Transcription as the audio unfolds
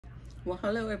Well,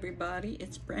 hello everybody,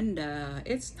 it's Brenda.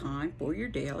 It's time for your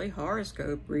daily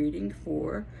horoscope reading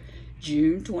for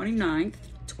June 29th,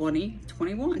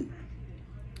 2021.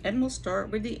 And we'll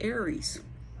start with the Aries.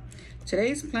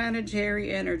 Today's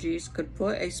planetary energies could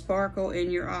put a sparkle in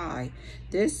your eye.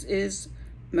 This is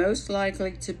most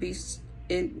likely to be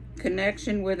in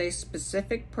connection with a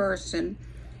specific person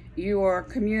you are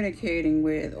communicating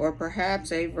with, or perhaps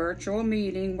a virtual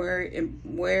meeting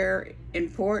where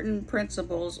important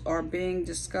principles are being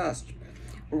discussed.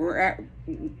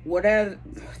 Whatever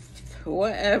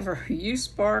you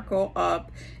sparkle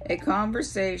up a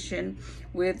conversation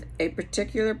with a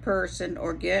particular person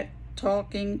or get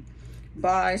talking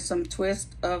by some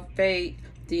twist of fate,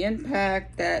 the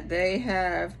impact that they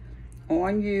have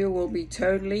on you will be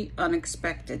totally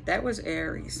unexpected. That was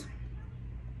Aries.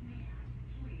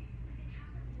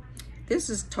 This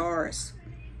is Taurus.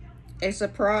 A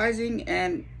surprising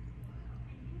and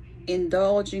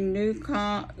indulging new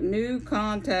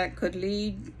contact could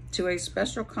lead to a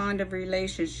special kind of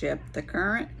relationship. The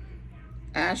current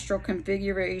astral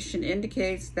configuration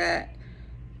indicates that,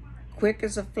 quick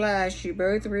as a flash, you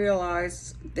both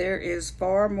realize there is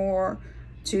far more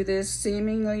to this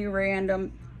seemingly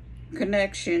random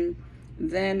connection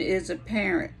than is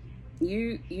apparent.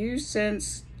 You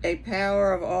sense a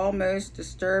power of almost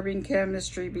disturbing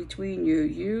chemistry between you.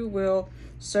 You will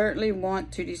certainly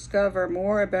want to discover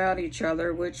more about each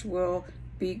other, which will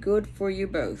be good for you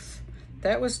both.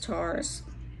 That was Taurus.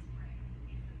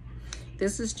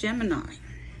 This is Gemini.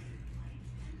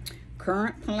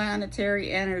 Current planetary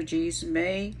energies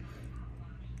may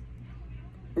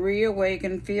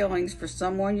reawaken feelings for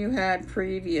someone you had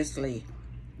previously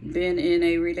been in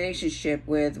a relationship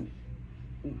with.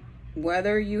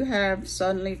 Whether you have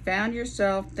suddenly found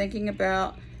yourself thinking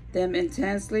about them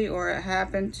intensely or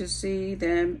happen to see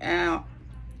them out,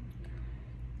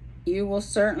 you will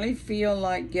certainly feel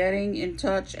like getting in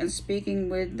touch and speaking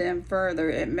with them further.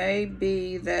 It may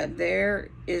be that there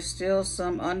is still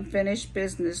some unfinished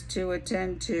business to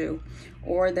attend to,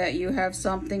 or that you have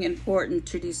something important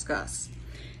to discuss.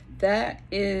 That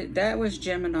was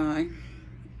Gemini.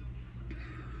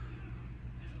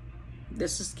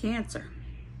 This is Cancer.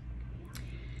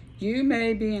 You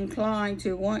may be inclined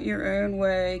to want your own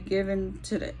way given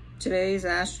today's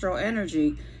astral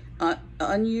energy.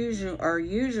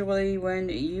 Usually when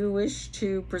you wish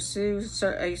to pursue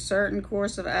a certain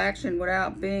course of action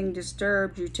without being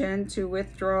disturbed, you tend to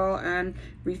withdraw and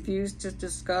refuse to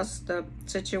discuss the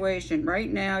situation.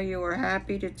 Right now, you are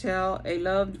happy to tell a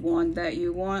loved one that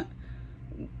you want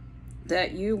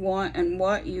and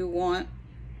what you want,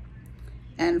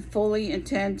 and fully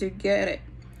intend to get it,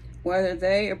 whether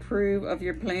they approve of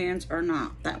your plans or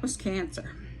not. That was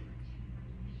Cancer.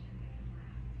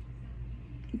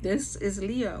 This is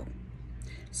Leo.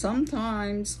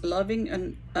 Sometimes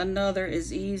loving another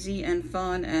is easy and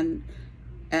fun, and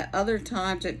at other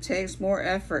times it takes more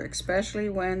effort, especially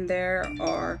when they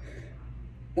are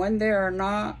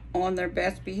not on their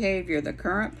best behavior. The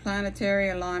current planetary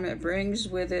alignment brings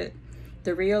with it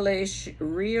the realization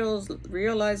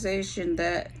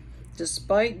that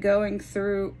despite going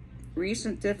through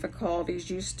recent difficulties,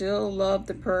 you still love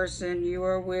the person you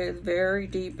are with very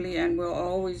deeply and will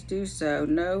always do so.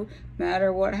 No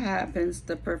matter what happens,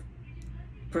 the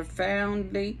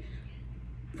profoundity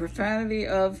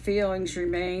of feelings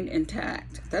remain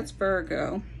intact. That's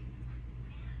Virgo.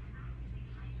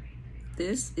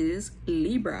 This is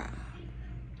Libra.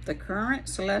 The current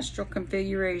celestial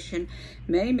configuration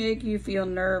may make you feel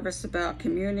nervous about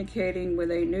communicating with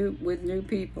new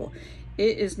people.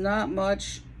 It's not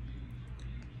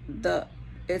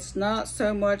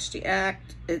so much the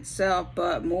act itself,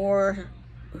 but more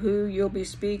who you'll be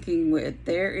speaking with.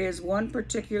 There is one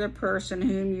particular person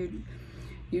whom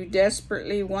you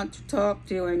desperately want to talk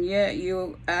to, and yet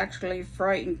you're actually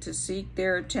frightened to seek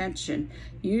their attention.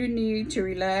 You need to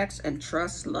relax and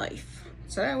trust life.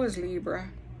 So that was Libra.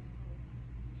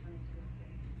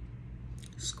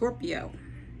 Scorpio.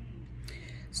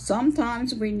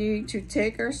 Sometimes we need to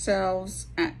take ourselves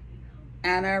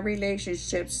and our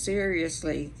relationships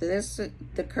seriously.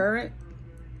 The current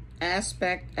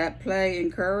aspect at play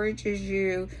encourages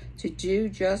you to do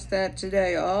just that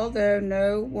today. Although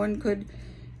no one could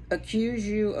accuse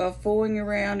you of fooling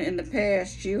around in the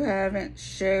past, you haven't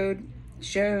shown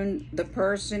the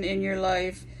person in your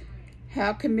life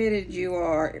how committed you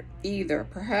are either.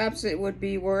 Perhaps it would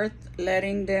be worth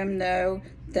letting them know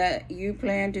that you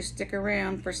plan to stick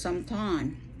around for some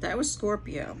time. That was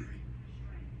Scorpio.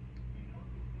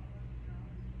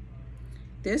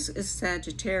 This is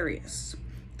Sagittarius.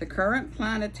 The current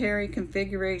planetary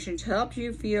configurations help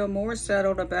you feel more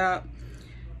settled about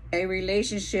a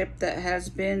relationship that has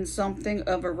been something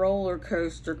of a roller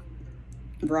coaster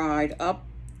ride up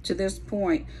to this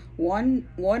point. One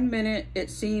minute it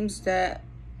seems to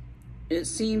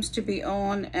be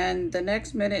on, and the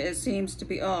next minute it seems to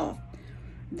be off.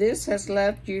 This has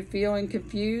left you feeling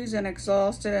confused and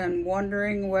exhausted and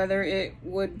wondering whether it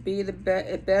would be the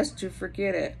best to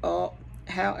forget it.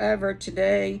 However,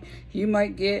 today you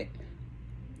might get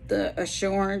the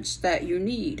assurance that you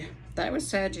need. That was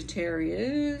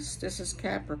Sagittarius. This is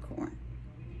Capricorn.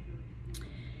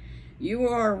 You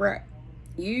are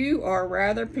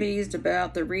rather pleased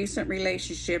about the recent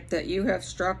relationship that you have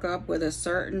struck up with a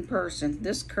certain person.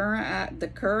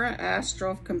 The current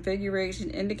astral configuration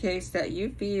indicates that you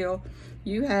feel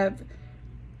you have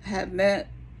met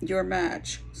your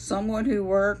match. Someone who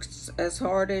works as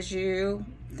hard as you,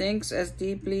 thinks as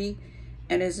deeply,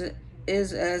 and is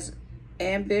as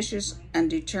ambitious and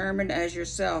determined as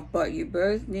yourself. But you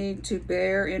both need to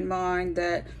bear in mind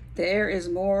that there is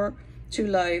more to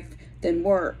life than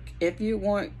work if you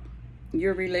want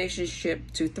your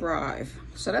relationship to thrive.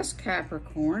 So that's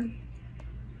Capricorn.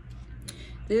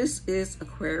 This is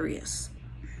Aquarius.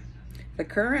 The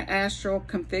current astral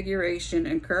configuration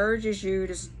encourages you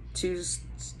to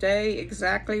stay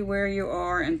exactly where you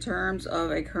are in terms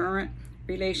of a current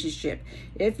relationship.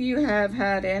 If you have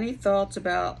had any thoughts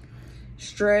about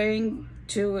straying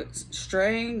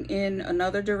in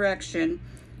another direction,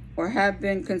 or have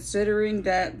been considering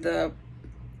that the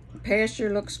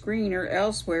pasture looks greener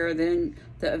elsewhere, then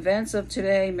the events of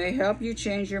today may help you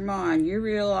change your mind. You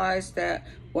realize that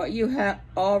what you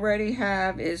already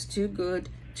have is too good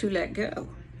to let go.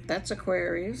 That's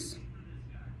Aquarius.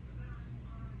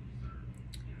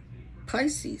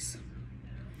 Pisces.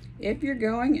 If you're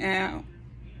going out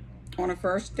on a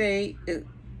first date,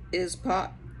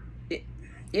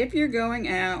 if you're going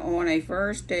out on a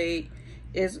first date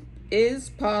is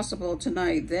possible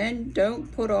tonight, then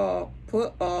don't put off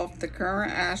the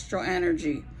current astral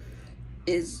energy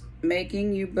is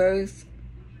making you both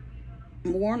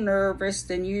more nervous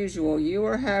than usual. You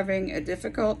are having a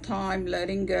difficult time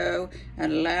letting go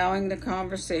and allowing the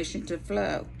conversation to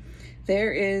flow.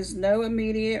 There is no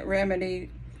immediate remedy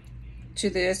to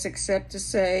this except to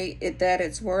say that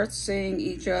it's worth seeing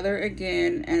each other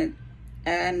again,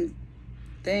 and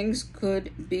things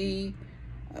could be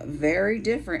very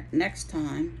different next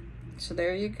time. So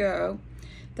there you go.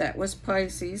 That was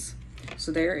Pisces.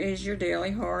 So there is your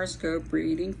daily horoscope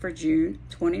reading for June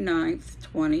 29th,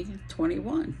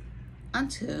 2021.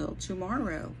 Until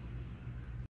tomorrow.